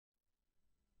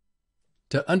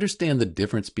To understand the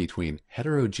difference between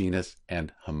heterogeneous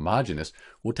and homogeneous,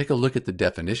 we'll take a look at the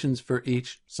definitions for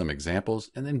each, some examples,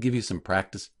 and then give you some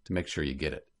practice to make sure you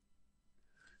get it.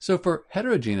 So for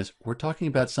heterogeneous, we're talking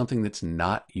about something that's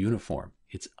not uniform.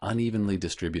 It's unevenly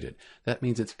distributed. That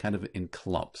means it's kind of in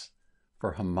clumps.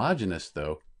 For homogeneous,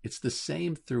 though, it's the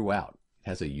same throughout. It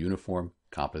has a uniform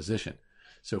composition.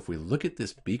 So if we look at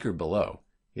this beaker below,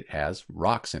 it has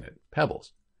rocks in it,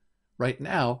 pebbles. Right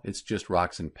now, it's just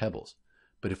rocks and pebbles.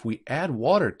 But if we add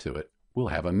water to it, we'll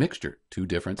have a mixture, two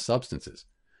different substances.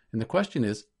 And the question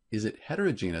is it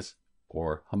heterogeneous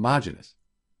or homogeneous?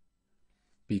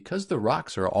 Because the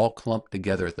rocks are all clumped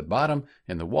together at the bottom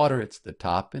and the water, it's the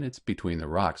top and it's between the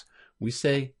rocks, we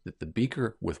say that the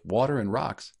beaker with water and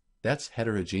rocks, that's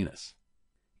heterogeneous.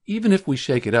 Even if we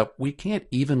shake it up, we can't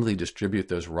evenly distribute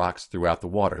those rocks throughout the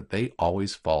water. They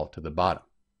always fall to the bottom.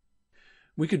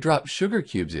 We could drop sugar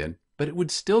cubes in, but it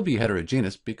would still be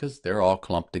heterogeneous because they're all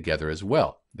clumped together as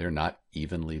well. They're not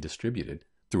evenly distributed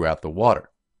throughout the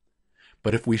water.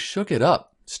 But if we shook it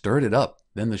up, stirred it up,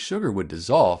 then the sugar would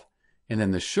dissolve, and then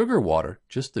the sugar water,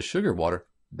 just the sugar water,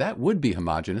 that would be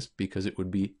homogeneous because it would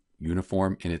be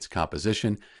uniform in its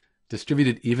composition,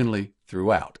 distributed evenly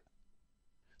throughout.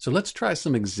 So let's try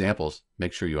some examples,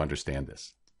 make sure you understand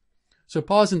this. So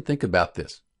pause and think about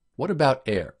this. What about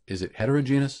air? Is it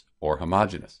heterogeneous or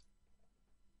homogeneous?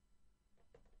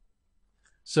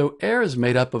 So air is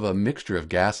made up of a mixture of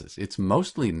gases. It's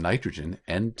mostly nitrogen,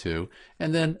 N2,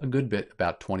 and then a good bit,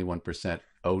 about 21%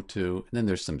 O2, and then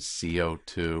there's some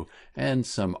CO2 and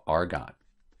some argon.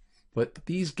 But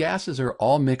these gases are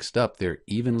all mixed up. They're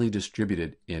evenly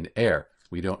distributed in air.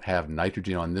 We don't have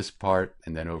nitrogen on this part,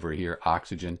 and then over here,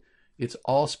 oxygen. It's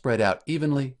all spread out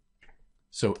evenly.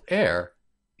 So air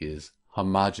is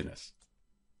homogeneous.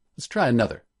 Let's try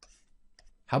another.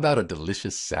 How about a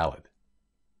delicious salad?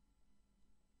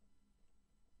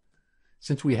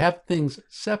 Since we have things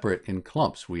separate in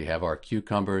clumps, we have our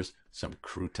cucumbers, some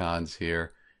croutons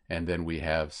here, and then we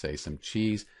have, say, some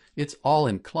cheese. It's all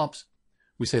in clumps.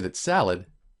 We say that salad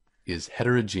is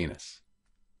heterogeneous.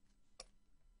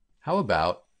 How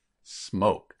about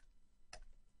smoke?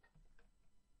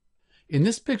 In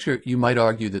this picture, you might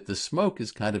argue that the smoke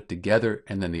is kind of together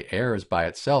and then the air is by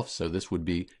itself, so this would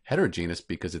be heterogeneous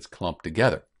because it's clumped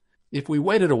together. If we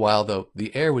waited a while, though,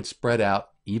 the air would spread out,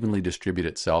 evenly distribute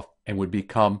itself, and would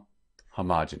become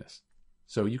homogeneous.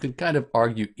 So you can kind of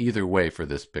argue either way for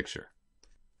this picture.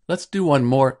 Let's do one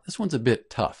more. This one's a bit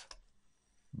tough.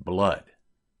 Blood.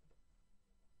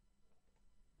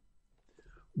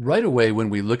 Right away, when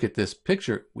we look at this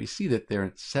picture, we see that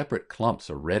they're separate clumps.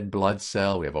 A red blood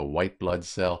cell, we have a white blood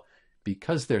cell.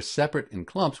 Because they're separate in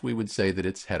clumps, we would say that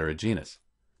it's heterogeneous.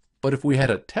 But if we had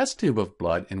a test tube of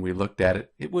blood and we looked at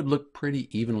it, it would look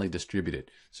pretty evenly distributed.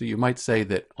 So you might say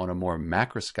that on a more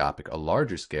macroscopic, a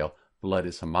larger scale, blood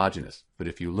is homogeneous. But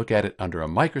if you look at it under a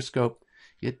microscope,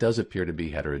 it does appear to be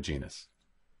heterogeneous.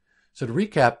 So to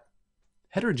recap,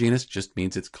 heterogeneous just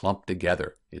means it's clumped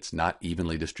together. It's not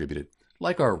evenly distributed,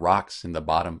 like our rocks in the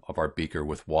bottom of our beaker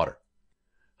with water.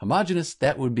 Homogeneous,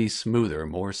 that would be smoother,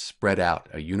 more spread out,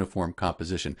 a uniform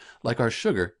composition, like our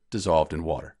sugar dissolved in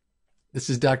water. This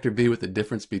is Dr. B with the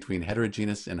difference between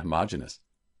heterogeneous and homogeneous.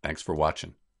 Thanks for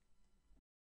watching.